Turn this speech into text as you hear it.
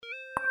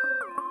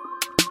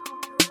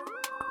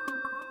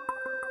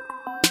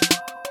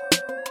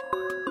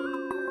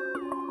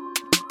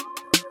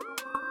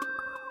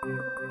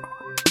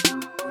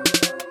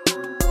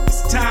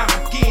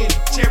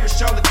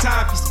cherish all the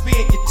time you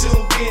spend, you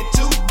tuned in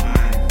to.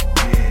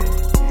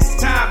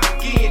 It's time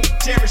again to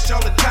cherish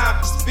all the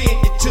time you spend,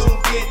 you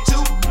tuned in to.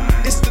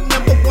 It's the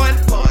number one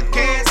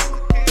podcast.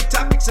 The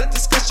topics of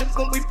discussion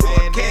when we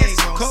broadcast.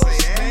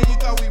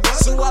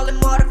 So all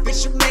them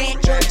artificial man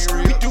jokes,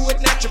 we do it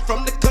natural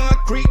from the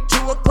concrete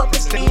to a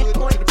public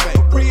standpoint.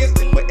 For real,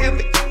 wherever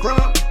you're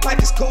from,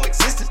 life is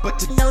coexistence, but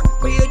to know the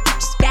real, you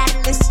just gotta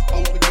listen.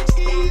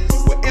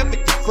 Wherever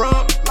you're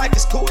from, life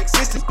is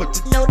coexistence, but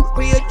to know the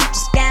real, you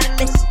just gotta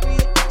listen.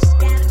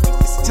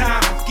 It's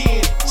time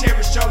again,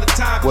 cherish all the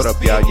time. What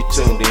up, y'all? You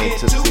tuned in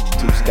to the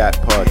 52 Scott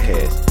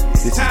Podcast.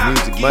 This is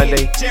Music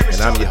Monday,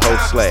 and I'm your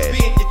host, Slash.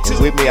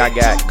 And with me, I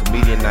got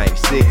Comedian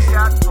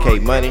 96, K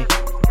Money,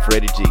 and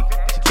Freddie G.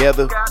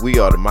 Together, we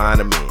are the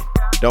Mind of Men.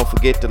 Don't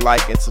forget to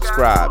like and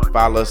subscribe.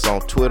 Follow us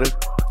on Twitter,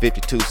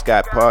 52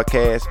 Scott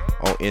Podcast,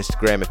 on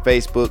Instagram and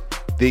Facebook,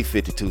 The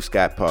 52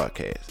 Scott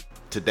Podcast.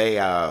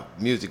 Today,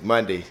 Music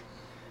Monday,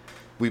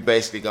 we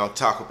basically gonna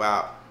talk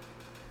about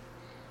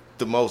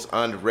the most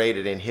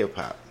underrated in hip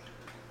hop.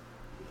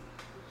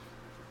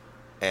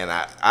 And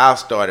I'll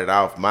start it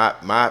off.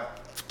 My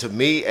to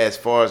me, as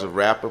far as a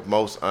rapper,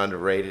 most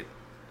underrated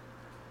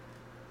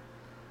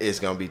is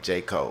gonna be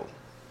J. Cole.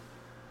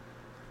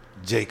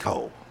 J.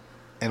 Cole.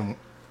 And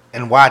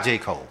why J.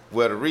 Cole?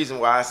 Well, the reason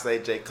why I say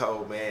J.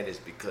 Cole, man, is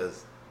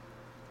because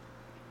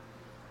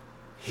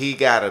he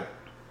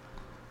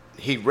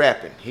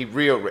rapping. He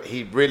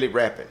really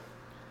rapping.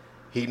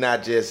 He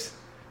not just,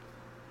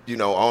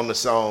 on the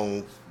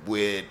song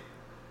with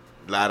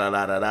la da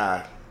da da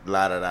da,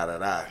 la da da da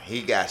da.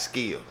 He got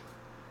skill.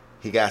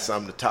 He got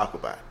something to talk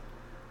about.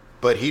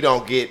 But he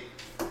don't get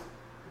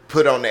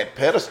put on that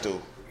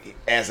pedestal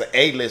as an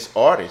A-list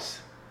artist.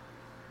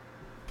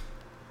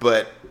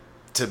 But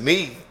to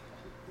me,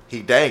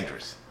 he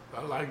dangerous.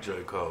 I like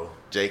J. Cole.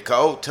 J.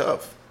 Cole,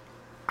 tough.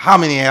 How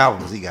many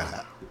albums he got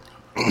out?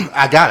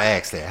 I gotta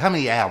ask that. How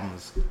many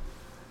albums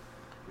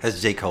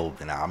has J. Cole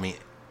been out? I mean,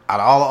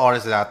 out of all the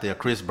artists out there,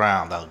 Chris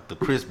Brown, the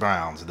Chris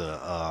Browns, who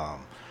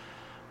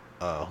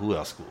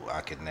else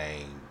I could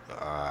name?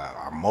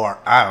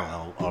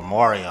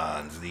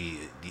 Marions, the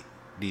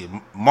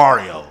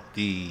Mario,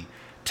 the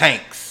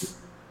Tanks.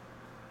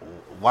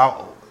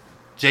 Wow.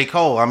 J.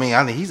 Cole, I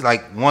mean, he's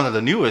like one of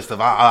the newest out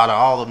of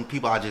all the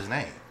people I just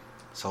named.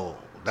 So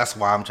that's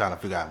why I'm trying to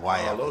figure out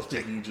why. All those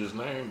people you just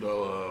named,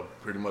 though,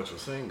 pretty much are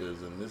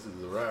singers, and this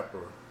is a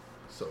rapper.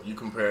 So you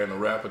comparing a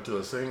rapper to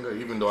a singer,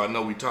 even though I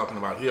know we talking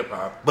about hip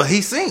hop. But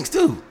he sings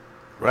too,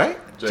 right?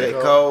 J.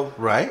 Cole,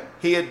 right?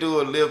 He'll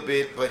do a little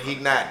bit, but he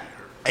not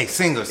a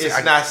singer.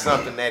 It's not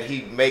something that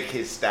he make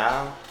his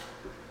style.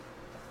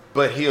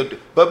 But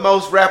but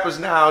most rappers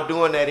now are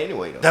doing that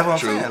anyway, though. That's what I'm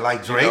saying.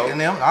 Like Drake and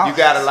them. You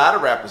got a lot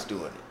of rappers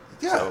doing it.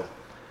 Yeah. So,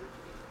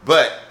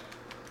 but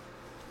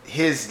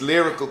his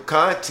lyrical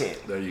content,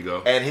 there you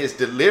go, and his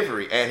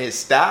delivery and his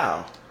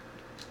style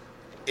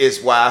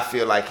is why I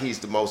feel like he's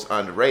the most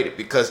underrated,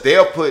 because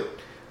they'll put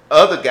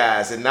other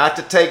guys, and not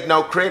to take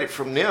no credit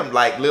from them,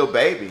 like Lil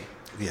Baby.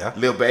 Yeah.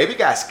 Lil Baby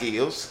got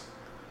skills,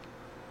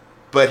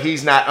 but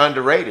he's not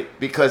underrated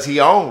because he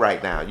on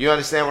right now. You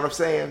understand what I'm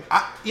saying?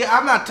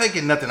 I'm not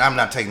taking nothing.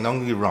 Don't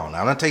get me wrong.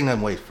 I'm not taking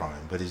nothing away from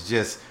him, but it's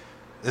just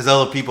there's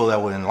other people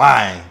that were in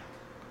line.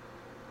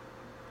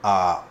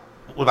 What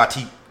about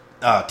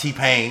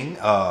T-Pain?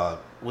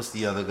 What's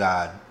the other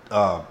guy?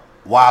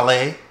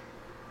 Wale.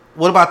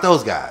 What about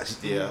those guys?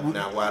 Yeah.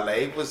 Now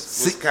Wale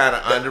was kind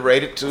of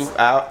underrated too.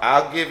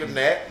 I'll give him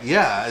that.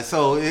 Yeah.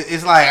 So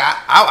it's like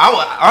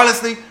I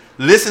honestly,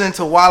 listening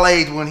to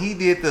Wale when he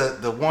did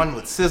the one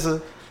with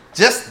SZA,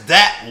 just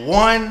that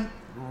one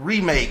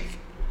remake,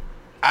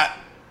 I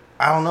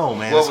don't know,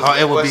 man.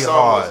 It would be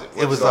hard.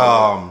 It was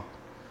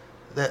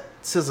that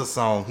SZA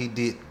song he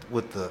did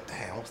with the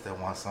what's that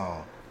one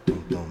song?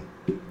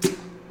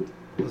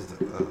 What's the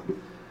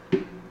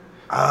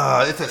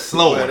it's a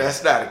slow one.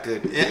 That's not a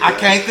good. I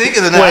can't think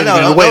of the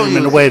name.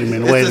 Wait a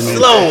minute. It's a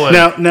slow one.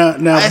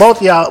 Now,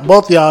 both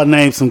y'all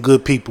named some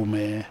good people,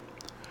 man.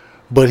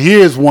 But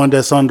here's one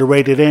that's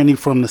underrated, and he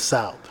from the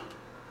South,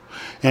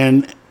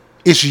 and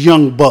it's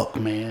Young Buck,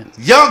 man.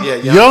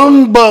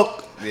 Young Buck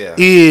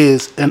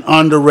is an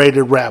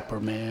underrated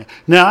rapper, man.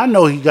 Now I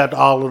know he got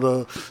all of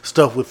the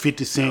stuff with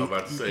 50 Cent,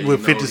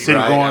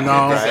 going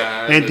on,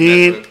 and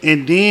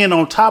then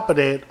on top of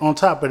that,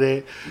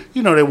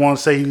 they want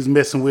to say he was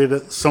messing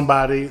with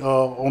somebody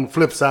on the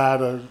flip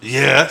side of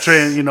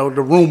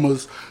the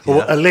rumors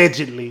or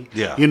allegedly,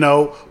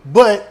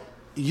 but.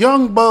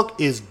 Young Buck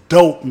is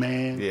dope,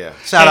 man. Yeah.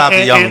 Shout out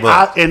to Young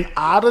Buck. And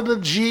out of the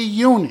G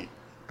Unit,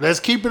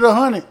 let's keep it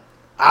 100.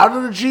 Out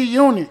of the G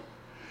Unit,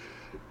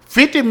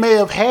 50 may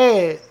have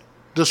had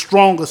the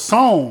strongest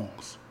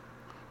songs,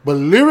 but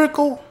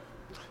lyrical,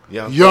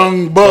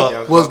 Young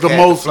Buck was the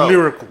most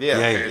lyrical.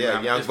 Yeah.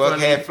 Young Buck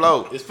had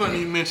flow. It's funny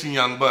you mention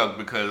Young Buck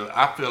because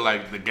I feel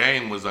like The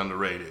Game was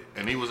underrated,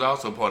 and he was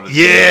also part of the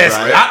Yes,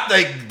 Game, right? I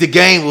think The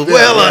Game was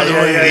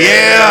underrated.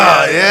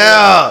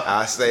 Yeah.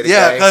 I say the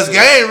Yeah, Game. because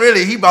Game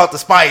really, he brought the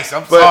spice.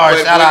 I'm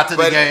sorry, shout out to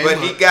The Game. But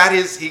he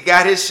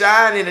got his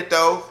shine in it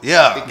though.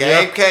 Yeah. The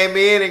Game came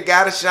in and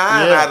got a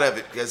shine out of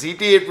it because he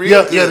did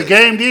real good. Yeah, The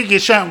Game did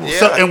get shine. Yeah.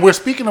 So, and we're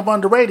speaking of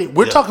underrated.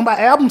 We're talking about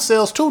album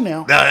sales too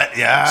now.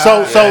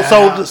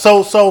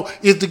 So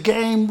is The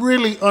Game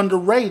really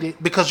underrated?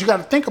 Because you got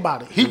to think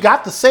about it. He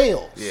got the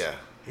sales. Yeah.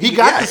 He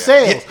got the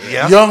sales.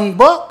 Yeah. Young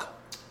Buck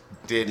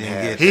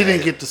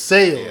Didn't get the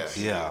sales.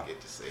 Yeah.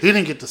 He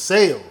didn't get the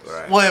sales.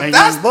 Right. Well, if And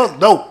that's Young Buck,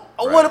 dope.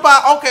 what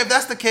about if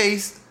that's the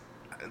case,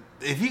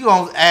 if you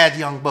gonna add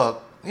Young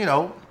Buck,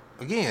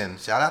 again,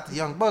 shout out to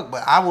Young Buck,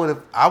 but I would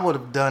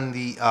have done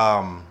the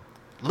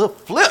little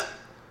flip.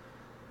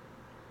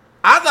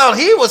 I thought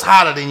he was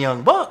hotter than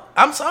Young Buck.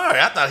 I'm sorry,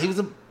 I thought he was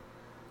a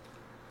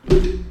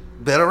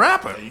better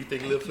rapper. You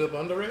think Lil Flip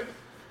underrated?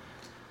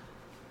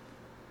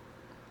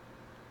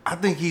 I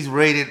think he's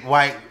rated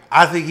white.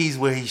 I think he's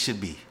where he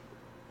should be.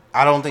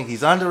 I don't think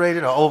he's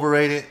underrated or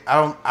overrated.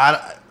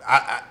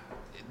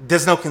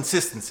 There's no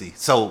consistency.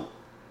 So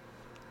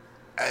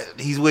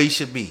he's where he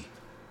should be.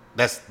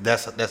 That's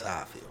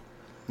how I feel.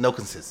 No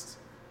consistency.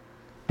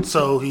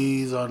 So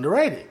he's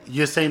underrated.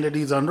 You're saying that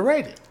he's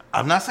underrated.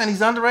 I'm not saying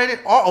he's underrated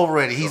or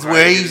overrated. He's Right.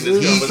 where he's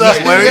He's where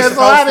he's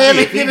supposed to be.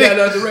 If he got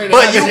underrated,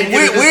 But I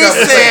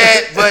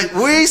think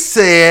we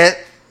said,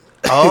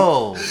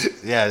 oh,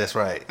 yeah, that's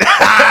right.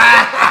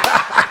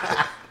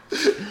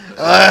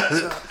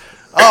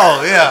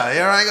 Oh yeah,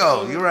 here I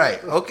go. You're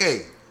right.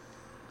 Okay,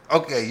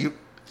 you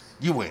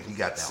win. You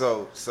got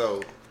that.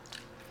 So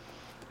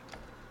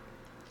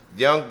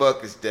Young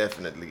Buck is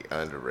definitely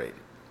underrated.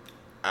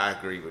 I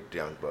agree with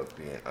Young Buck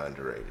being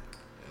underrated.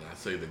 And I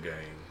say The Game.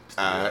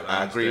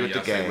 I agree with The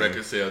Game.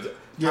 Record sales.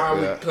 How are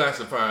we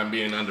classifying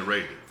being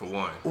underrated for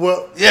one?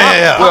 Well,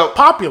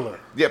 popular.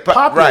 Yeah,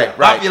 popular. right.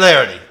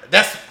 Popularity.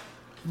 That's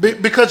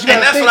because you got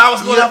to that's think. what I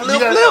was going to flip.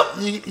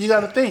 You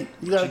got to think.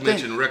 You got to You think.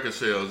 mentioned record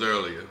sales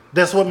earlier.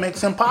 That's what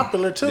makes him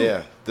popular too.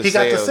 Yeah, he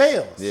got the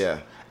sales. Yeah,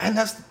 And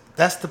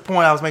that's the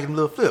point I was making a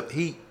little flip.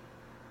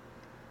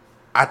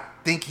 I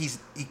think he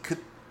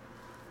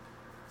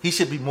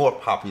should be more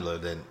popular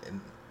than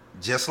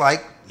just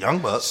like Young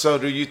Buck. So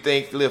do you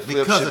think Lil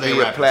Flip Because should of be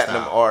their a rapping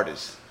platinum style.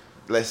 artist?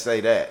 Let's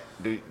say that.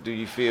 Do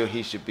you feel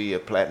he should be a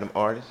platinum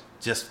artist?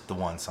 Just the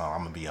one song. I'm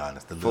gonna be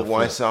honest. The For Lil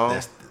one Flip, song?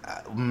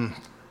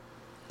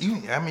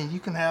 You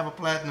can have a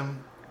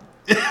platinum.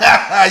 You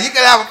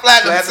can have a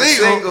platinum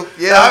single.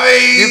 Yeah. I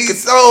mean,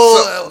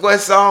 so what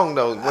song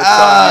though? What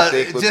song you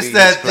think would just be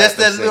that his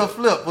platinum little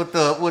single?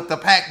 flip with the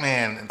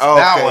Pac-Man. Oh,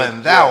 That okay.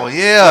 one.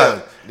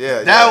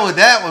 Yeah.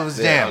 That one was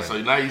jamming.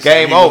 So now you Game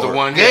saying he was over. a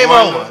one Game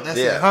wonder? over. That's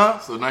Yeah. it, huh?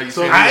 So now you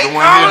saying I he ain't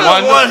was a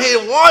calling one-hit it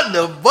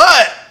wonder? one-hit wonder,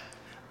 but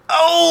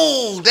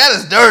that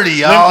is dirty,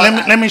 y'all.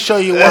 Let me show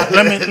you why.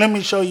 let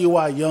me show you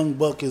why Young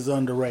Buck is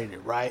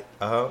underrated. Right.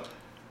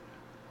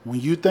 When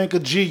you think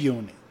of G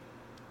Unit,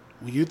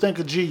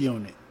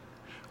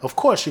 of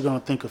course you're gonna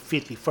think of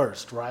 50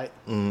 first, right?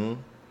 Mm-hmm.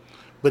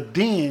 But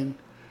then,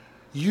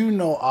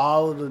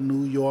 all of the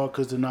New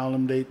Yorkers and all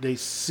of them, they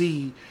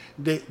see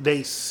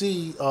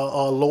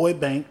Lloyd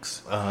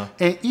Banks,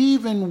 and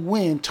even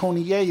when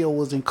Tony Yayo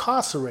was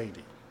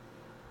incarcerated,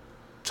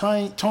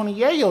 Tony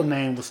Yayo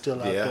name was still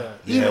out there,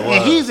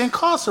 and he's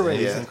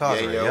incarcerated. He's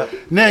incarcerated. Yep.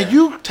 Now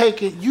you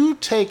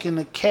taking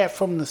a cat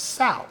from the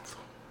South,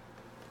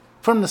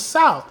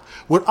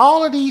 with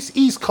all of these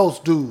East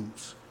Coast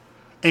dudes,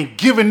 and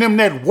giving them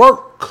that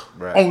work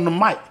on the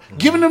mic,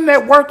 giving them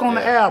that work on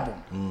the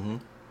album,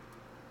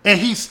 and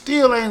he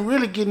still ain't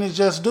really getting his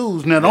just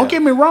dues. Now don't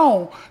get me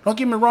wrong.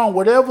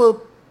 Whatever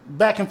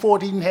back and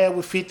forth he didn't have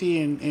with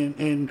 50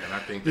 and I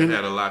think that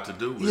had a lot to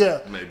do with Yeah.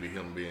 maybe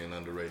him being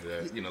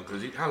underrated.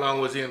 Because how long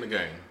was he in the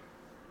game?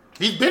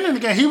 he's been in the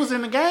game. He was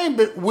in the game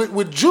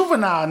with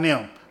Juvenile and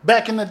them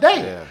back in the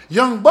day. Yeah.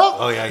 Young Buck.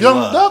 Oh, yeah, he Young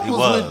was. Buck He was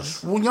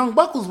was. when Young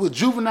Buck was with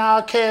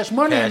Juvenile, Cash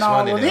Money, and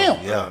all of them.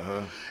 Yeah.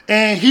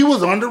 And he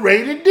was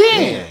underrated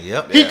then. Yeah,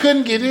 yep. He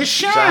couldn't get his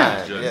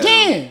shine Yeah.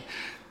 then.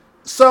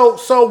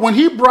 So when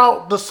he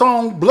brought the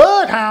song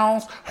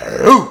Bloodhounds,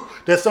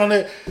 that's on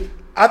that.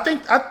 I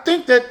think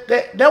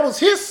that was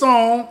his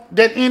song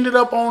that ended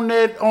up on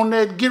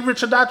that Get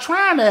Rich or Die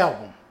Trying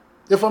album,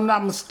 if I'm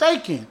not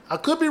mistaken. I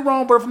could be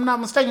wrong, but if I'm not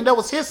mistaken, that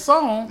was his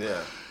song. Yeah.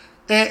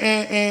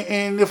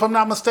 And if I'm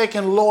not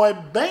mistaken,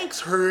 Lloyd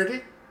Banks heard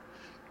it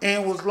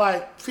and was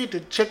like,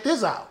 50, check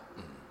this out.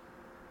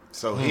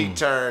 So he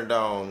turned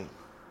on.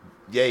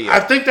 Yeah. I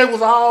think they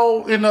was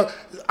all in the.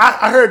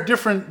 I heard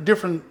different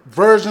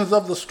versions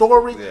of the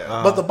story,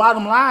 but the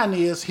bottom line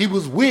is he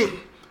was with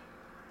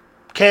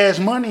Cash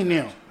Money and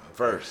them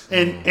First.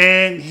 and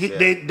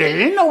they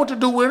didn't know what to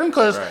do with him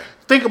because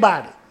think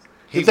about it.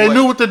 He If they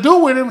knew what to do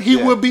with him, he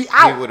would be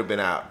out. He would have been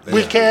out.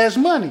 with Cash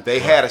Money. They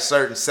had a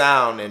certain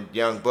sound, and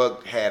Young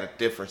Buck had a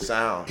different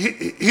sound.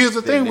 Here's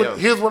the thing.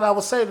 Here's what I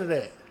would say to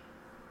that.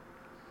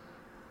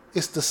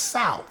 It's the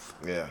South.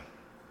 Yeah.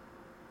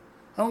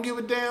 I don't give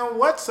a damn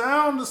what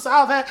sound the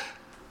South has.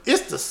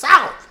 It's the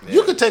South. Yeah.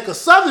 You can take a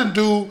Southern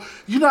dude.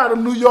 You know how the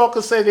New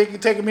Yorkers say they can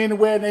take him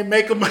anywhere and they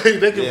make him.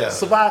 They can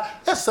survive.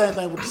 That's the same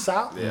thing with the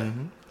South. Yeah.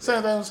 Mm-hmm.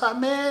 Same thing with the South.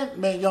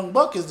 Man, Young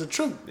Buck is the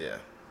truth. Yeah.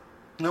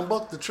 Young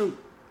Buck the truth.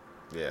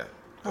 Yeah.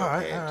 All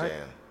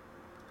right.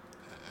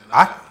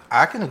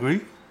 I can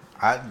agree.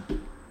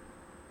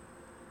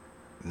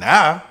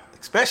 Now,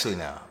 especially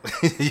now.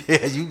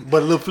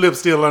 But Lil Flip's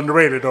still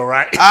underrated, though,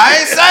 right? I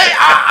ain't say.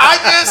 I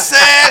just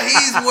said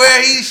he's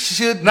where he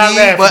should be.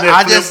 But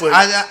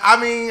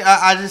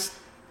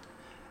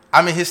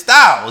I mean, his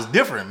style was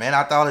different, man.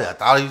 I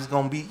thought he was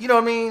gonna be. You know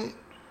what I mean?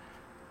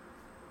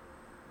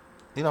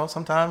 You know,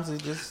 sometimes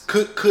it just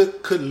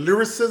could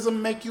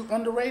lyricism make you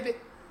underrated?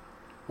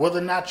 Whether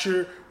or not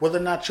you're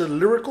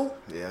lyrical?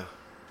 Yeah.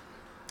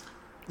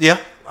 Yeah,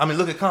 I mean,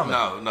 look at Common.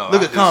 No,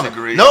 look at Common.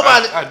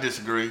 Nobody. I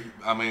disagree.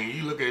 I mean,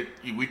 you look at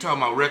we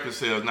talking about record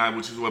sales now,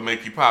 which is what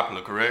make you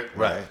popular, correct?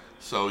 Right.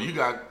 So you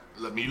got.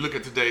 Let me look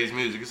at today's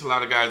music. It's a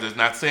lot of guys that's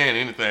not saying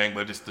anything,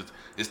 but it's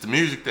the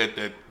music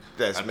that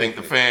I think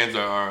the fans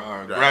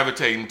are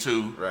gravitating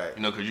to. Right.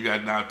 You know, because you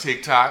got now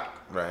TikTok.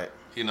 Right.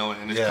 You know,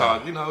 and it's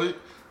called. You know,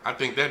 I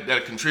think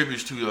that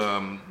contributes to.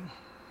 I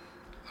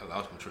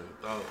lost my train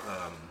of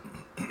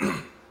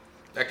thought.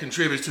 That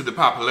contributes to the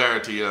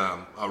popularity,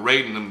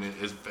 rating them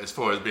as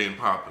far as being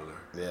popular.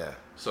 Yeah.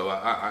 So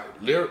I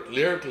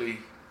lyrically,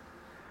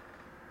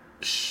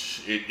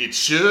 it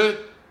should.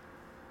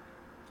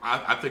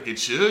 I think it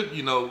should,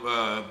 you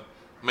know,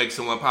 make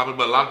someone popular.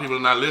 But a lot of people are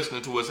not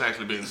listening to what's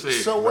actually being said.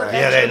 So what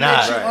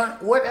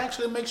what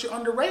actually makes you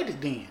underrated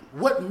then?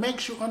 What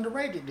makes you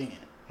underrated then?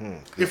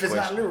 If it's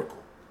not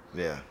lyrical.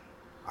 Yeah.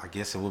 I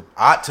guess it would.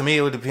 To me,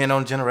 it would depend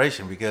on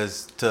generation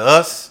because to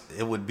us,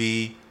 it would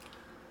be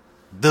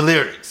the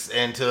lyrics,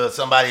 and to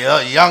somebody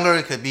younger,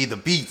 it could be the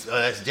beats.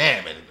 That's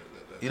jamming.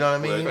 You know what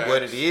I mean?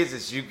 What it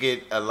is you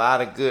get a lot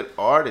of good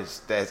artists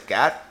that's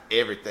got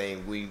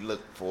everything we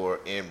look for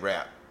in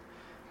rap,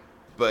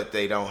 but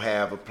they don't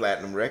have a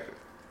platinum record.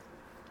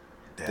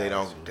 They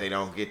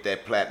don't get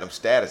that platinum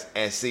status.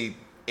 And see,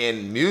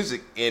 in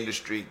music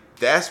industry,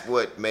 that's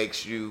what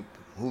makes you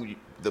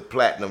the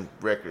platinum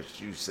records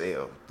you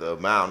sell, the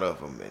amount of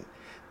them, and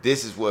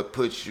this is what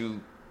puts you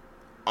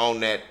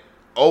on that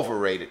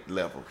overrated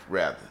level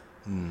rather.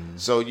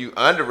 So you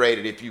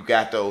underrated if you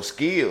got those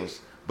skills,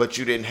 but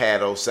you didn't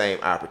have those same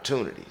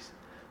opportunities.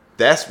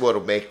 That's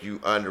what'll make you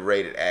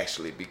underrated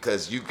actually,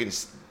 because you can.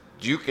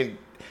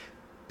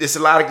 There's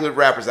a lot of good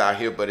rappers out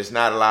here, but it's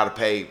not a lot of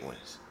paid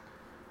ones.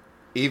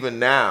 Even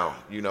now,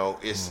 you know,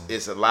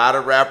 it's a lot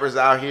of rappers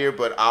out here,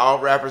 but all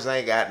rappers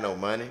ain't got no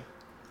money.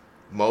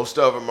 Most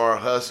of them are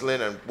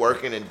hustling and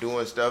working and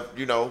doing stuff,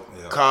 you know,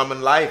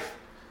 common life.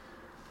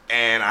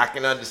 And I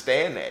can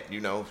understand that, you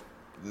know,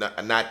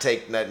 not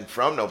take nothing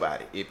from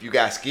nobody. If you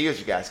got skills,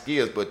 you got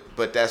skills.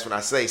 But that's when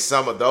I say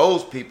some of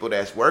those people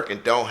that's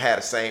working don't have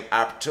the same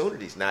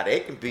opportunities. Now,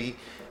 they can be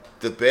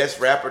the best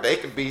rapper. They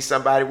can be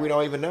somebody we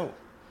don't even know.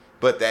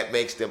 But that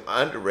makes them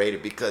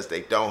underrated because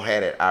they don't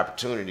have that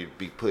opportunity to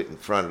be put in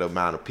front of the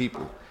amount of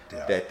people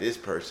that this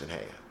person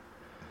has.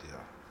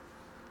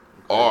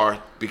 Or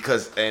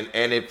because and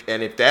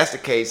if that's the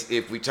case,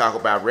 if we talk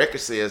about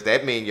record sales,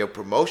 that means your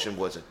promotion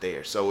wasn't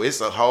there. So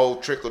it's a whole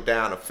trickle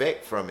down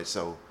effect from it.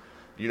 So,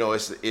 you know,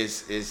 it's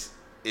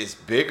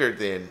bigger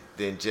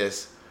than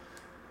just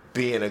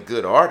being a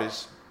good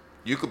artist.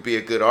 You could be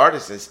a good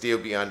artist and still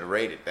be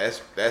underrated.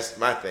 That's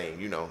my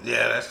thing, you know.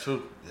 Yeah, that's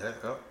true.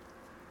 Yeah.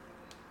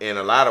 In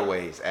a lot of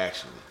ways,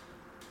 actually.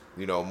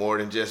 You know, more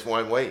than just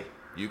one way.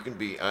 You can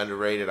be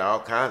underrated all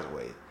kinds of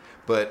ways.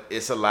 But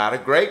it's a lot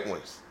of great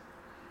ones.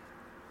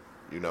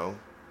 You know,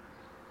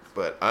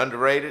 but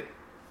underrated.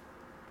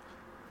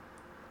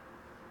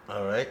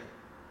 All right.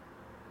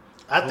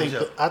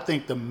 I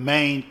think the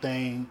main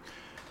thing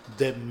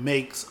that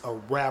makes a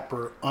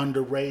rapper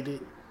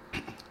underrated,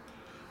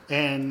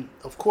 and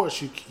of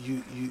course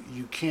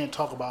you can't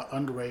talk about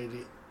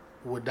underrated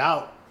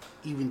without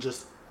even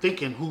just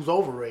thinking who's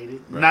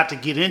overrated. Right. Not to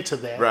get into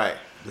that. Right.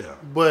 Yeah.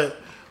 But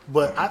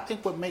I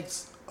think what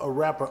makes a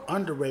rapper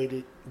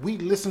underrated, we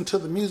listen to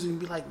the music and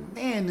be like,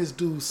 man, this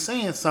dude's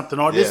saying something,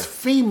 or this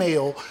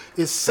female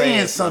is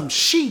saying something.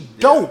 She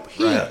dope.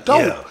 He dope.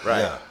 Yeah. Right.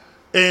 Yeah.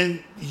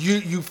 And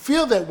you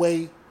feel that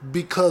way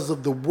because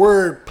of the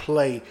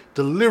wordplay,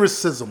 the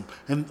lyricism,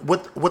 and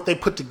what they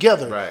put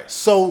together. Right.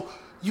 So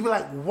you be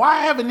like,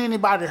 why haven't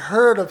anybody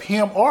heard of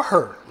him or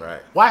her?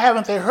 Right. Why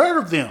haven't they heard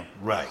of them?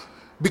 Right.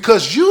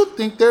 Because you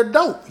think they're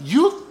dope.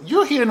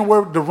 You're hearing the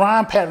word, the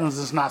rhyme patterns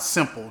is not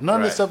simple.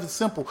 None of this stuff is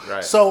simple.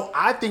 Right. So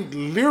I think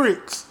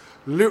lyrics,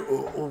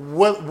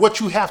 what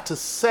you have to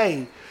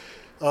say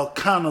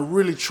kind of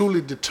really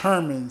truly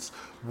determines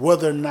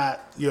whether or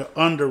not you're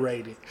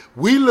underrated.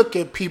 We look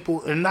at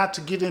people, and not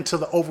to get into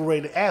the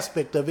overrated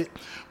aspect of it,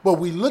 but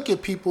we look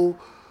at people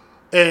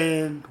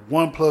and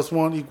 1 +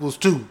 1 =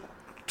 2.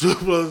 2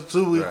 +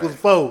 2 =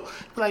 4.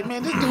 Be like,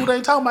 man, this dude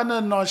ain't talking about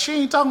nothing, or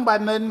she ain't talking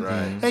about nothing.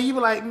 Right. And you be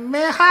like,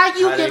 man, how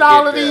you get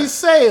all of these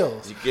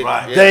sales?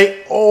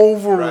 They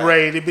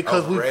overrated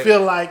because we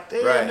feel like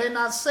they're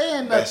not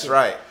saying nothing. That's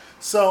right.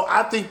 So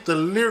I think the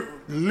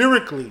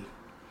lyrically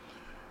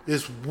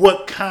is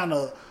what kind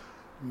of,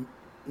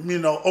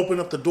 open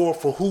up the door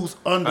for who's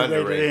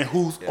underrated and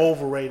who's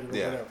overrated or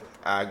whatever.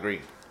 I agree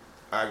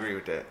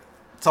with that.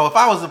 So if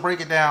I was to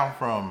break it down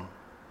from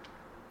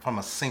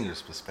a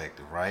singer's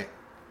perspective, right?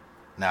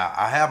 Now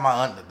I have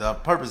the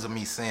purpose of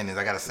me saying this.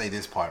 I got to say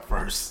this part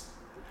first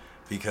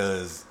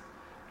because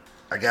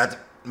I got to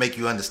make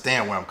you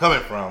understand where I'm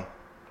coming from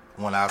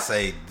when I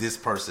say this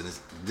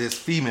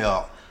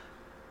female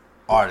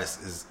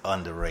artist is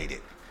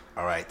underrated.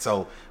 All right.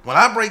 So when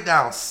I break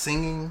down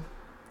singing,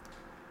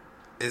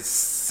 it's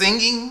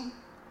singing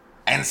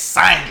and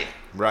singing.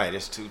 Right.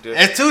 It's two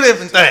different. It's two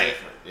different things.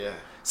 Yeah.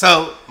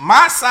 So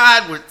my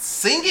side with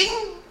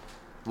singing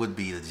would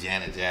be the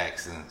Janet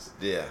Jacksons.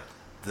 Yeah.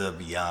 The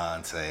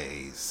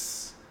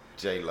Beyoncés.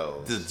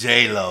 J-Lo's. The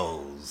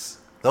J-Lo's.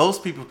 Those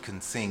people can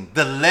sing.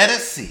 The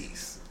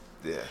Lettuces.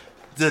 Yeah.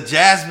 The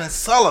Jasmine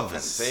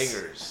Sullivans.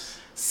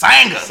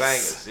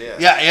 Singers. Yeah.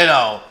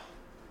 Yeah,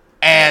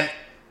 And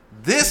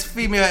this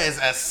female is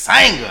a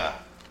singer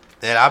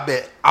that I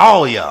bet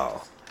all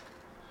y'all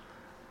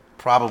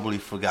probably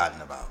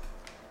forgotten about.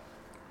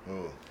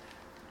 Ooh.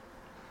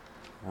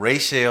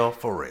 Rachelle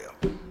Farrell.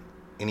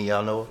 Any of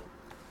y'all know her?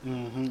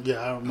 Mm-hmm.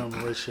 Yeah, I remember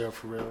Rachelle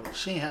Farrell.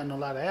 She ain't had a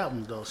lot of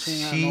albums though.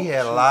 She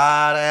had a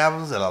lot of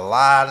albums and a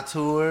lot of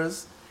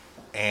tours,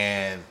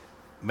 and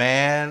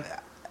man,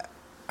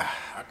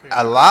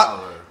 a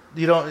lot.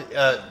 You don't.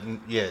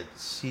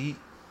 She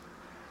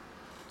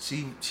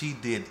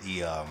did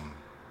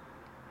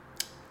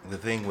the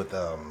thing with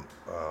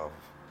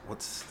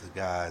what's the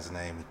guy's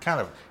name?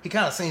 He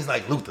kind of sings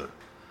like Luther.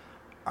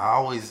 I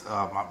always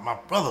my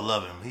brother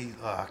loved him.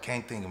 I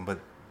can't think of him, but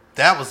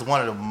that was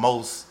one of the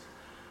most.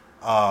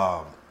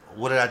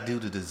 What Did I Do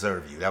to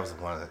Deserve You? That was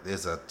one of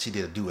the, she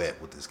did a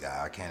duet with this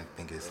guy. I can't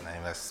think of his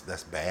name.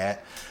 That's bad.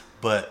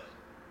 But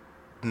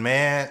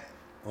man,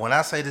 when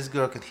I say this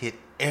girl can hit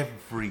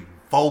every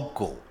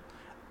vocal,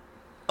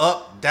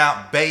 up,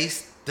 down,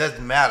 bass,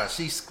 doesn't matter.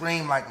 She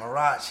screamed like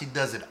Mariah. She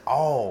does it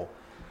all.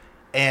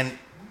 And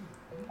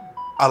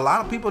a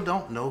lot of people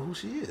don't know who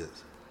she is.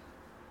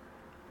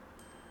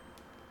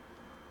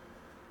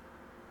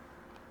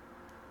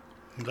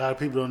 A lot of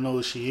people don't know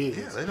who she is.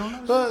 Yeah, they don't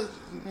know. But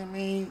I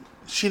mean,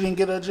 she didn't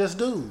get her just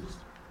dues.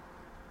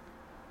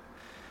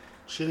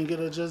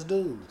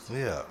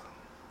 Yeah,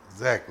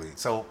 exactly.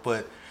 So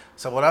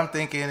what I'm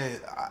thinking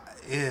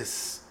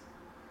is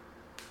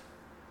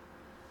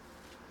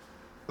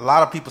a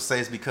lot of people say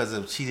it's because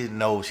of she didn't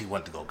know she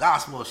wanted to go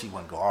gospel, she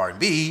wanted to go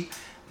R&B,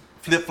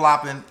 flip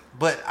flopping.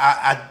 But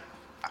I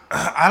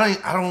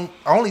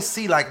only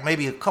see like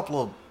maybe a couple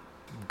of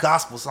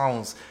gospel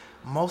songs.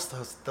 Most of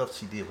her stuff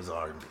she did was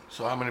R&B.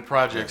 So how many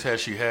projects has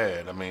she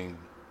had? I mean,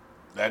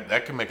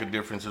 that can make a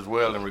difference as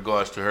well in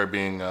regards to her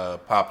being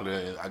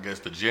popular, I guess,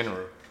 the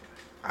genre.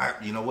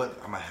 You know what?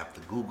 I'm going to have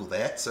to Google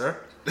that,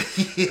 sir.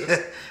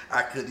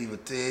 I couldn't even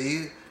tell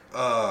you.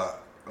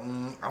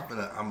 I'm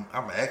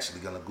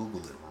actually going to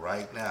Google it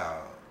right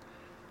now.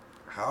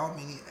 How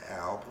many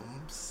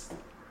albums?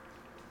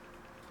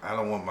 I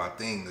don't want my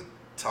thing to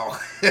talk.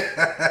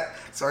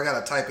 So I got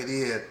to type it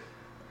in.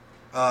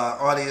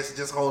 Audience,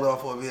 just hold on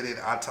for a minute.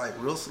 I type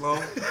real slow.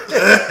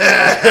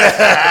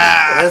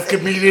 That's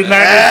comedian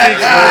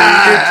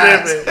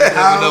 96. You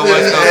never know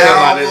what's going to come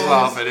out of this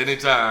mouth at any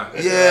time.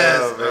 Yes.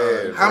 Oh,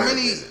 man,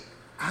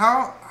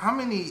 how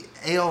many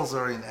L's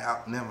are in the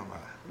album? Never mind.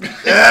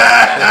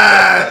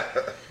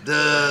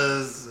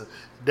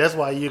 That's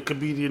why you're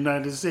comedian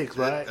 96,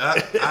 right?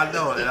 I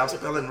know, and I'm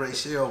spelling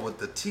Rachelle with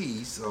the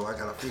T, so I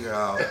gotta figure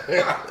out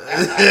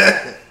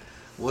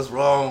what's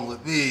wrong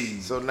with me.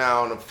 So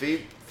now on a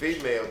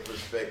female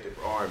perspective,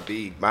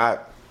 R&B,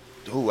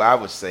 who I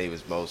would say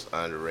was most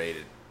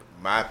underrated,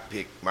 my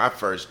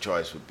first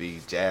choice would be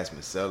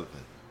Jasmine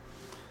Sullivan.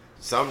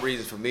 Some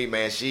reason for me,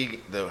 man,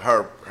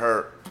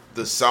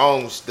 the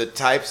songs, the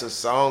types of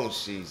songs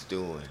she's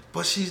doing.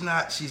 But she's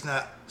not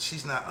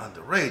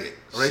underrated.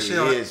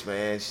 Rachelle, she is,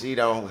 man. She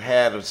don't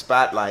have a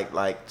spotlight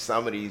like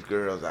some of these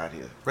girls out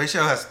here.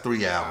 Rachelle has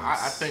 3 albums.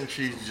 I think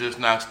she's just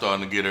not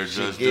starting to get her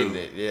just due.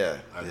 Getting it, yeah.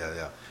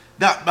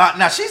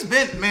 Now she's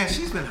been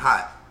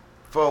hot.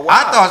 For a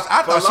while.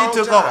 I thought she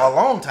took off a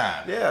long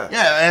time. Yeah.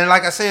 Yeah, and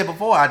like I said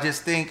before, I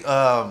just think,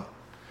 I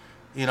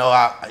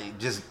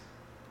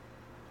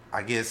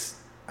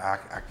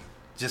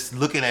just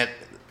looking at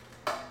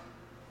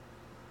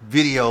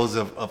videos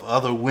of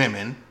other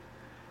women,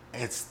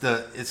 it's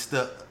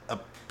the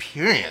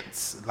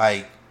appearance.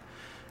 Like,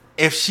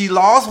 if she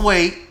lost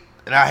weight,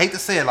 and I hate to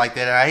say it like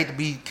that, and I hate to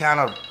be kind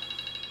of,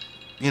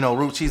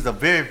 rude, she's a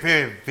very,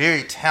 very,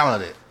 very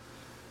talented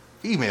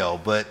female,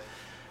 but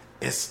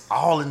it's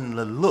all in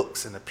the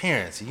looks and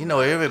appearance. You know,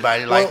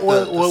 everybody like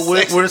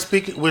we're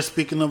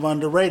speaking of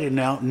underrated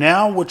now.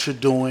 Now what you're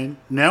doing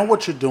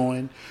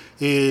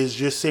is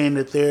you're saying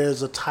that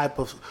there's a type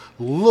of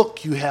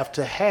look you have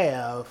to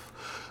have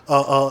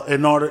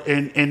in order,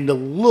 and the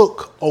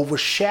look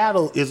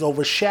overshadowing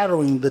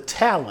the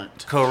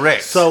talent.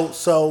 Correct.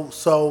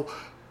 So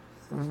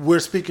we're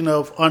speaking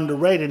of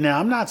underrated. Now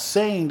I'm not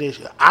saying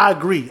that I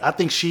agree. I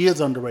think she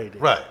is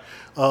underrated. Right.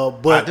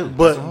 But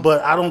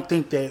I don't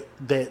think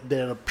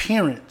that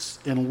appearance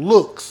and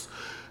looks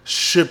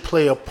should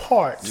play a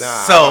part in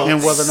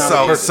whether or not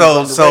a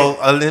person is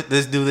underrated.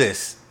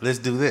 Let's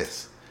do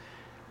this.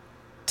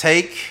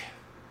 Take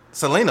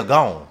Selena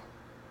gone.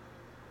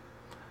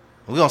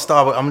 We're gonna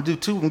start with. I'm gonna do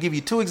two. I'm gonna give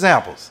you two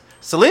examples.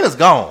 Selena's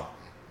gone,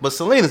 but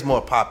Selena's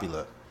more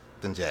popular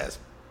than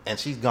Jasmine, and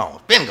she's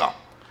gone. Been gone.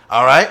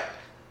 All right.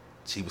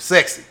 She was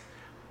sexy.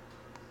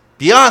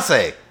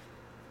 Beyonce,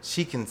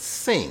 she can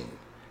sing.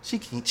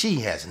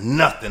 She has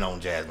nothing on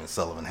Jasmine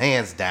Sullivan,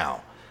 hands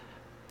down.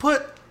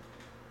 Put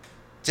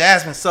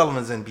Jasmine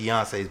Sullivan's in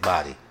Beyonce's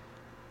body.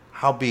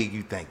 How big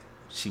you think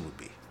she would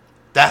be?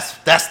 That's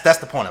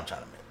the point I'm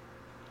trying to make.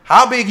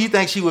 How big you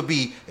think she would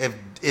be if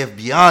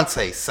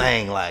Beyonce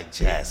sang like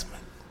Jasmine?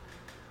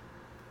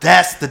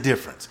 That's the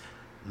difference.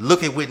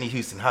 Look at Whitney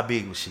Houston. How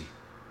big was she?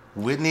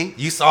 Whitney,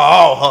 you saw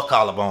all her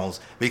collarbones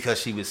because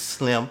she was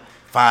slim,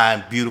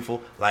 fine, beautiful,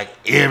 like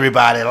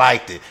everybody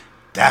liked it.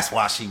 That's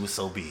why she was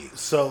so big.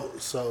 So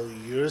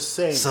you're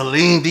saying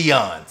Celine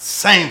Dion,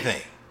 same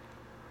thing.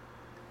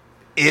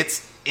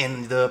 It's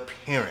in the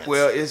appearance.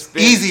 Well, it's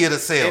been easier to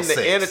sell in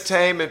the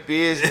entertainment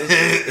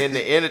business, in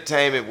the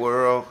entertainment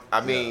world.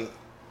 I mean,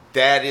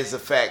 that is a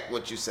fact.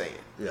 What you're saying.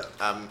 Yeah.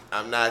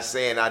 I'm not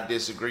saying I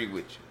disagree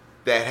with you.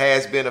 That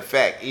has been a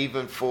fact,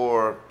 even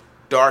for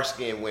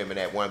dark-skinned women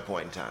at one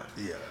point in time.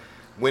 Yeah.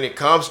 When it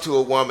comes to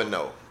a woman,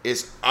 though,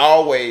 it's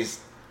always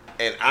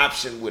an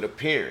option with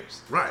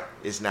appearance. Right.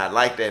 It's not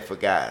like that for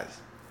guys.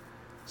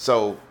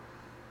 So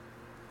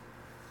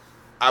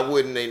I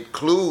wouldn't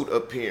include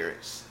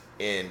appearance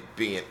in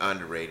being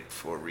underrated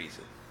for a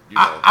reason. You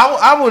know?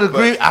 I would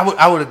agree.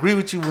 I would agree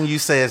with you when you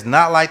say it's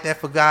not like that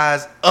for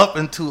guys up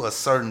until a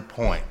certain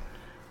point,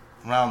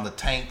 around the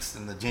Tanks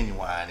and the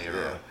Genuine era.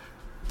 Yeah.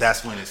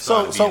 That's when it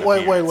started. So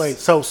wait.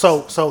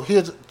 So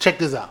here's, check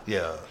this out.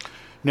 Yeah.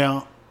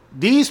 Now,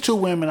 these two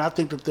women, I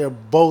think that they're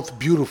both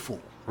beautiful.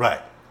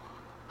 Right.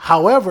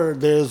 However,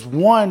 there's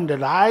one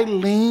that I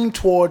lean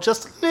toward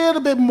just a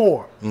little bit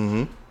more.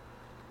 Mm-hmm.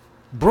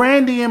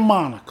 Brandy and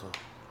Monica.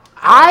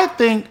 I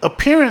think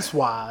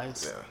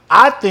appearance-wise,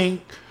 I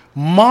think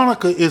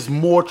Monica is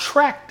more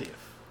attractive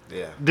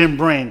than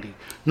Brandy.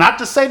 Not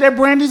to say that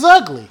Brandy's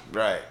ugly.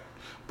 Right.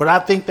 But I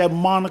think that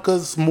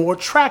Monica's more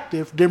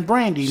attractive than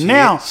Brandy.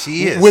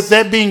 She is. With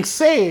that being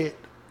said,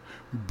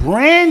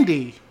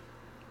 Brandy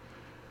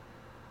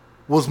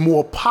was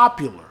more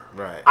popular.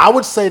 Right. I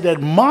would say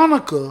that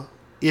Monica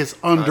is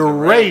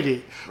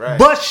underrated. Right.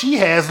 But she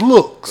has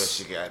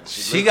looks. But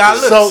she got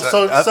looks.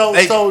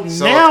 So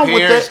now with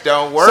appearance that,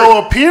 don't work.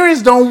 So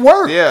appearance don't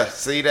work. Yeah,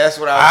 see, that's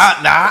what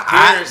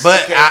I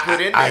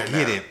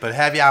get it. But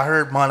have y'all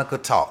heard Monica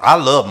talk? I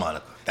love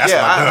Monica. That's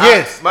my girl.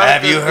 Yes.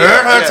 Have you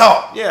heard her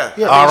talk? Yeah.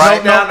 All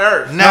right. Down to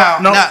earth. Now,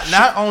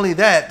 not only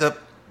that,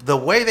 the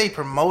way they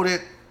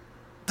promoted,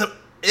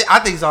 I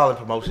think it's all in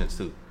promotions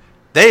too.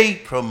 They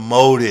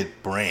promoted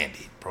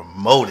Brandy.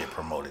 Promoted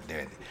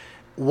Brandy.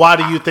 Why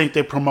do you think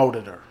they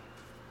promoted her?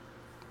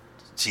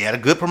 She had a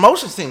good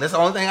promotions team. That's the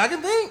only thing I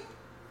can think.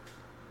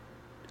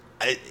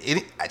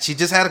 She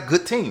just had a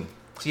good team.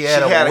 She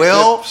had a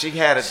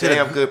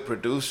damn good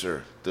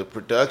producer. The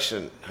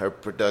production, her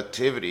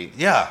productivity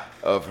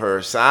of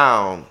her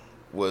sound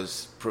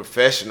was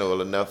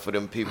professional enough for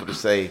them people to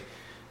say,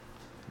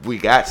 we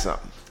got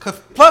something.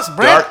 Plus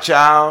Brandy, Dark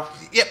Child.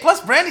 Yeah, plus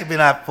Brandy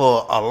been out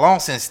for a long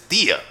since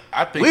Thea.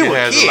 I think it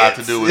has a lot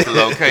to do with the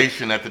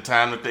location at the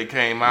time that they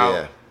came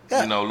out.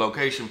 Yeah. You know,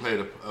 location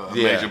played a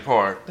major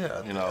part.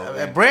 Yeah. You know,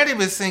 and Brandy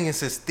been singing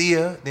since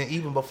Thea, then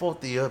even before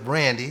Thea,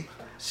 Brandy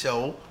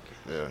show.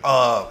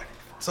 Yeah.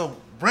 So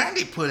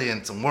Brandy put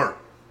in some work.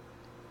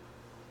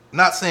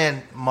 Not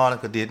saying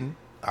Monica didn't.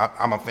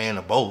 I'm a fan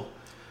of both,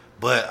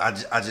 but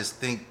I just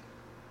think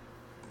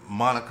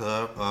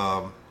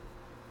Monica,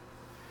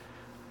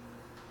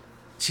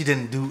 she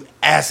didn't do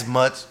as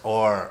much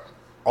or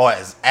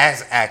as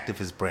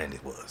active as Brandy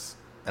was.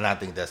 And I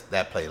think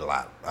that played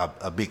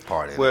a big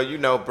part in it. Well, you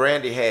know,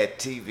 Brandy had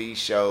TV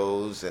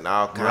shows and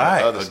all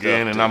kinds of other stuff.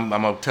 Again, and I'm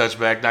going to touch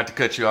back, not to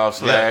cut you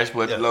off,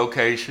 but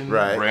location.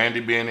 Right.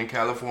 Brandy being in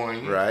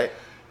California. Right.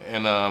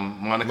 And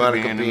Monica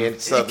being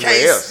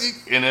somewhere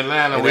else. In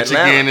Atlanta,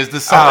 again is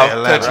the South.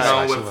 Touching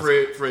on what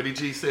Freddie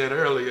G said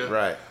earlier.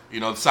 Right. You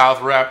know,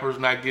 South rappers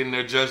not getting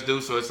their just due,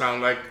 so it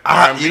sounds like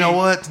R&B. You know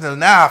what?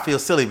 Now I feel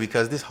silly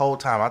because this whole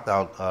time I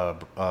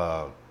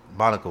thought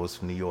Monica was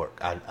from New York.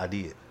 I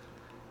did.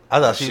 I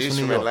thought she was She's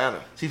from New from York.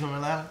 Atlanta. She's from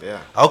Atlanta?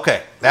 Yeah.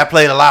 Okay. That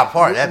played a lot of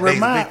part. That plays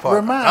a big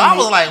part.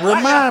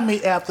 Remind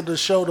me after the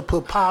show to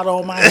put pot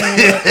on my hand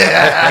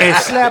and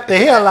slap the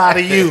hell out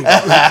of you.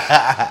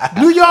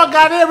 New York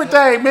got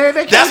everything, man.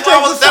 They can't take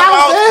the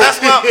South.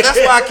 That's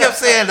why I kept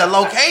saying the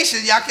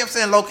location. Y'all kept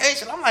saying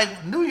location. I'm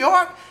like, New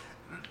York?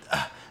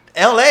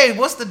 L.A.,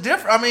 what's the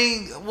difference? I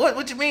mean,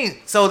 what you mean?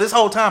 So this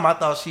whole time, I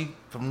thought she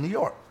from New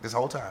York. This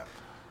whole time.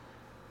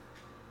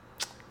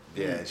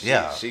 Yeah.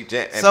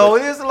 So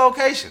it is the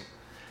location.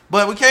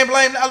 But we can't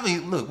blame. I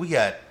mean, look, we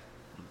got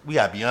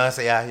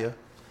Beyonce out here.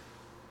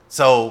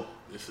 So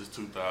this is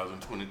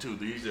 2022.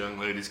 These young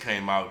ladies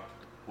came out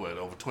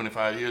over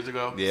 25 years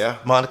ago. Yeah.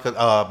 Monica,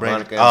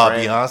 Brandon.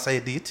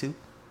 Beyonce did too.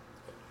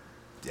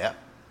 Yeah.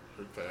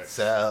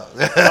 So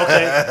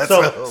okay,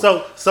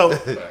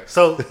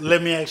 so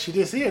let me ask you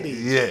this here, then.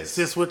 Yes.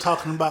 Since we're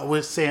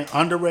saying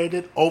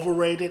underrated,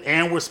 overrated,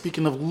 and we're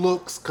speaking of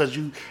looks because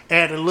you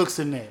added looks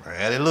in there.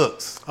 Added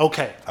looks.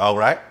 Okay. All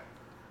right.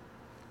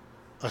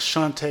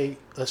 Ashanti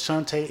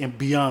and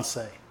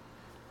Beyonce.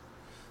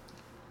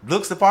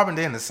 Looks department,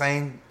 they're in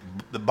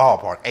the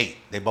ballpark. 8.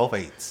 They both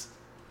 8s.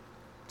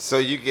 So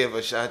you give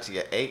Ashanti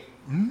an 8?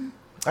 Mm-hmm.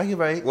 I give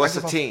her 8. What's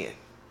a 10?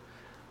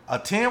 A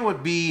 10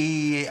 would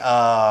be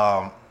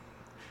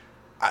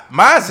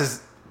mine's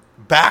is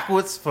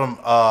backwards from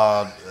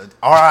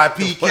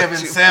R.I.P. Kevin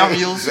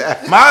Samuels.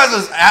 Mine's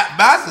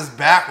is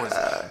backwards.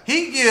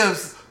 He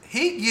gives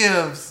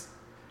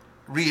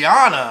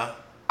Rihanna,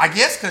 I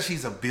guess because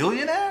she's a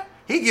billionaire,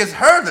 he gives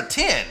her the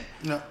 10.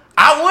 No.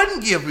 I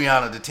wouldn't give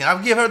Rihanna the 10. I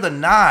would give her the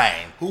 9.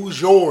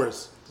 Who's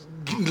yours?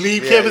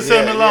 Leave Kevin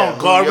Samuels alone.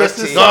 Yeah. God rest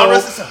his soul.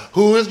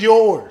 Who is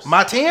yours?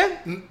 My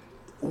 10?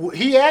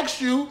 He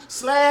asked you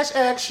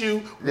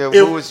Yeah,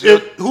 who's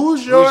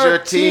your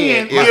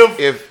 10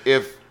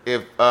 if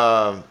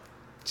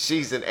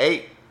she's an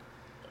 8?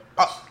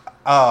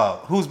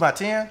 Who's my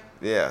 10?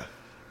 Yeah.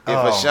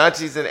 If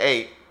Ashanti's an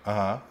 8,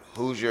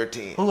 who's your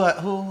 10? Who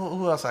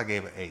else I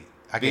gave an 8?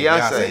 I gave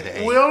Beyonce. the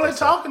 8. We're only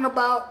talking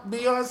about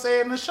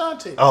Beyonce and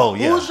Ashanti. Oh,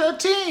 yeah. Who's your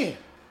 10?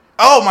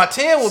 Oh, my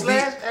 10 would be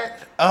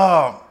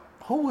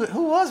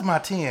who was my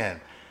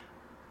 10?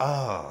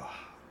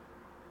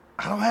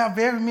 I don't have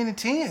very many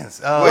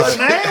 10s. How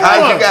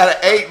you got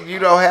an 8 and you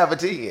don't have a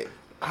 10?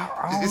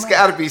 It's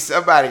got to be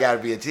somebody. Got to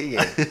be a 10,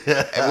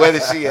 and whether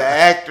she an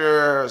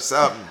actor or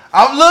something.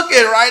 I'm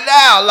looking right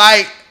now,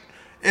 like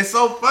it's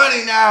so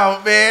funny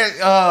now, man.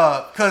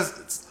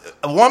 Because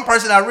one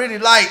person I really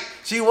like,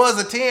 she was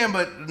a 10,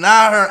 but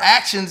now her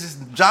actions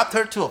just dropped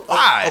her to a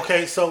 5.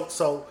 Okay,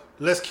 so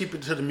let's keep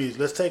it to the music.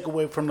 Let's take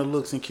away from the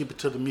looks and keep it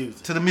to the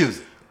music. To the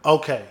music.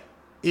 Okay,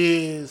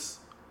 is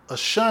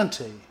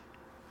Ashanti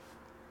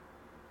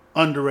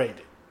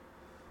underrated?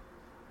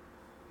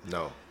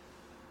 No.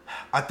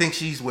 I think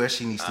she's where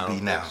she needs to be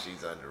now.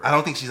 She's underrated. I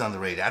don't think she's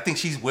underrated. I think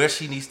she's where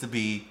she needs to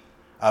be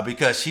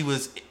because she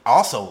was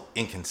also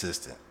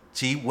inconsistent.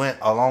 She went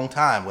a long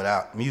time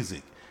without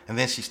music, and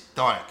then she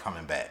started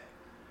coming back.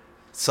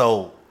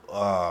 So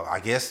I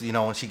guess,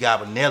 when she got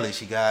with Nelly,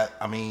 she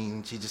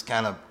just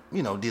kind of,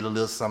 did a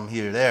little something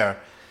here or there.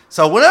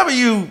 So whenever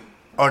you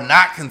are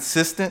not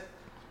consistent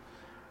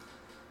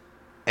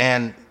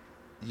and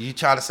you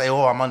try to say,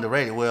 oh, I'm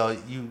underrated, well,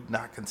 you're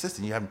not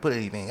consistent. You haven't put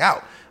anything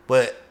out.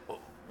 But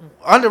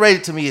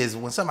underrated to me is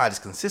when somebody's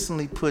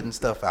consistently putting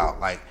stuff out.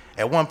 Like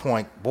at one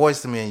point,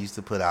 Boyz II Men used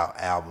to put out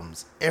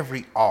albums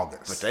every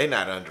August. But they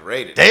not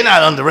underrated. They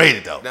not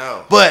underrated though.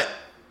 No. But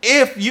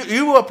if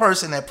you were a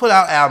person that put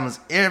out albums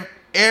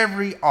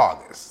every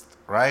August,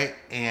 right,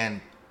 and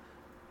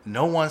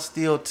no one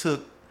still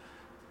took,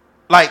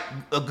 like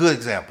a good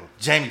example,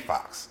 Jamie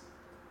Foxx.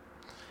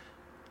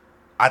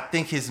 I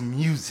think his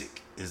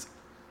music is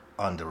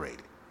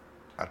underrated.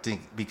 I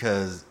think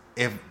because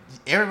if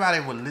everybody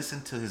would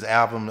listen to his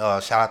album,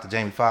 shout out to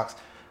Jamie Foxx,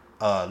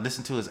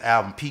 listen to his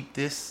album Peep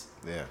This.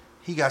 Yeah.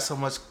 He got so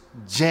much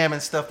jamming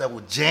stuff that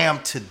would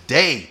jam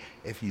today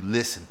if you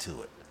listen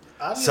to it.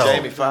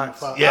 Jamie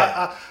Foxx.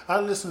 Yeah. I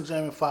listened to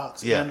Jamie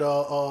Foxx. Yeah.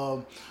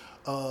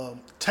 And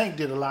Tank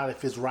did a lot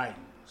of his writings.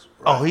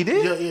 Right? Oh, he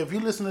did? Yeah, if you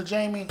listen to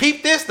Jamie.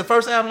 Peep This, the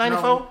first album,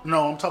 94?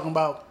 No, I'm talking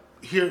about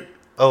here.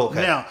 Oh,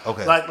 okay. Now,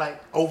 okay.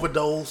 Like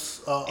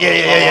Overdose.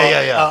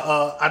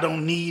 Yeah. I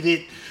Don't Need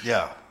It.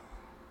 Yeah.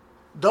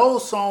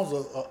 Those songs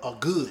are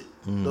good.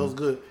 Mm-hmm. Those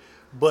good.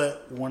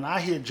 But when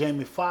I hear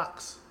Jamie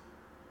Foxx,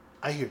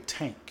 I hear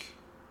Tank.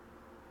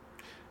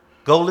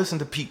 Go listen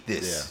to Peep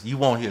This. Yeah. You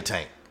won't hear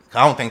Tank.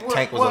 I don't think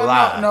Tank was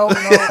alive. No.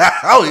 I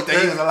don't think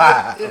he was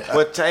alive.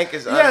 But Tank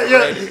is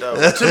underrated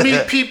though. To me,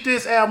 Peep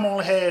This album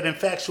only had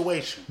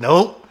Infatuation.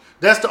 Nope.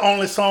 That's the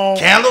only song.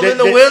 Candle in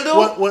the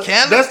Window?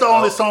 Candle? That's the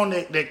only song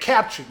that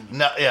captured me.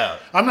 No, yeah.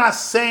 I'm not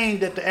saying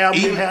that the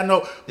album didn't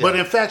have but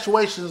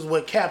Infatuation is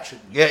what captured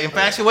me. Yeah,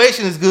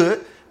 Infatuation is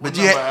good. But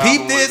you had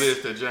Peep This. Was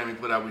this that Jamie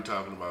put out? We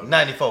talking about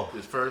 94.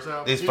 His first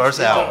album. His first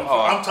album.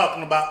 I'm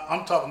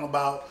talking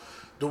about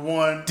the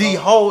one. The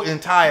whole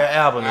entire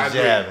album is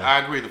jamming. I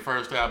agree. The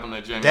first album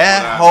that Jamie put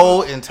that out.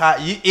 whole entire.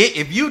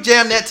 If you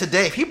jam that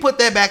today, if he put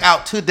that back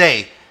out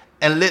today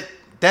and let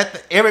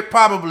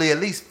probably at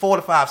least 4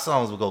 to 5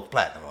 songs will go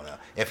platinum on there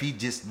if he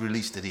just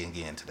released it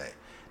again today.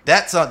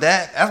 That's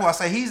why I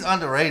say he's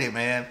underrated,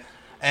 man.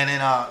 And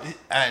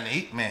then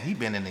he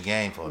been in the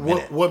game for a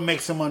minute. What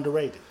makes him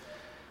underrated?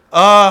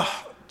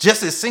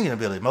 Just his singing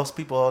ability. Most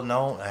people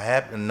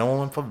have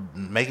known for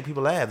making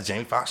people laugh. The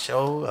Jamie Foxx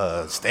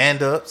show,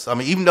 stand-ups. I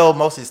mean, even though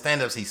most of his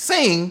stand-ups he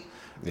sing,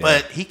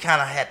 but he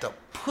kind of had to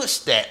push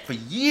that for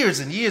years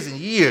and years and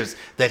years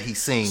that he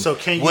sings. So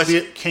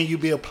can you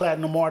be a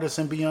platinum artist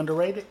and be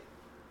underrated?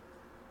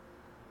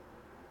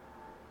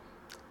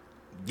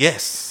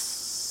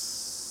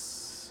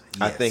 Yes.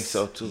 I think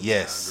so too.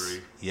 Yes. I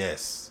agree.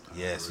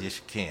 Yes, you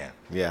can.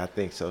 Yeah, I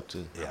think so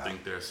too. Yeah. I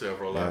think there's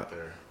several out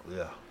there.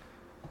 Yeah.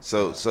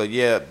 So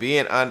yeah,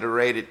 being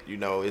underrated,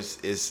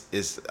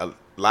 is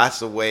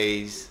lots of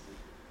ways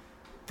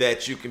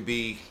that you can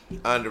be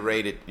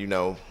underrated.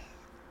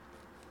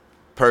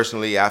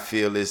 Personally, I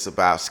feel it's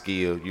about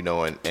skill,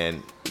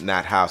 and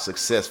not how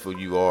successful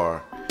you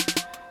are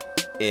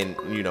in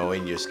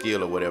your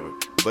skill or whatever.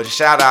 But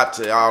shout out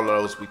to all of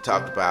those we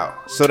talked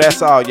about. So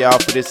that's all, y'all,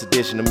 for this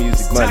edition of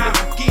Music Monday.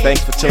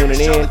 Thanks for tuning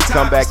in.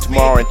 Come back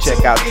tomorrow and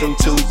check out True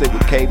Tuesday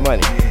with K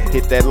Money.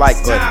 Hit that like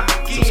button,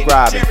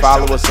 subscribe, and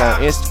follow us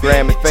on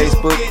Instagram and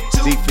Facebook,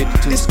 the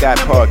 52 Scott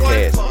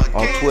Podcast.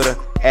 On Twitter,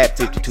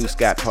 @52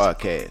 Scott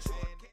Podcast.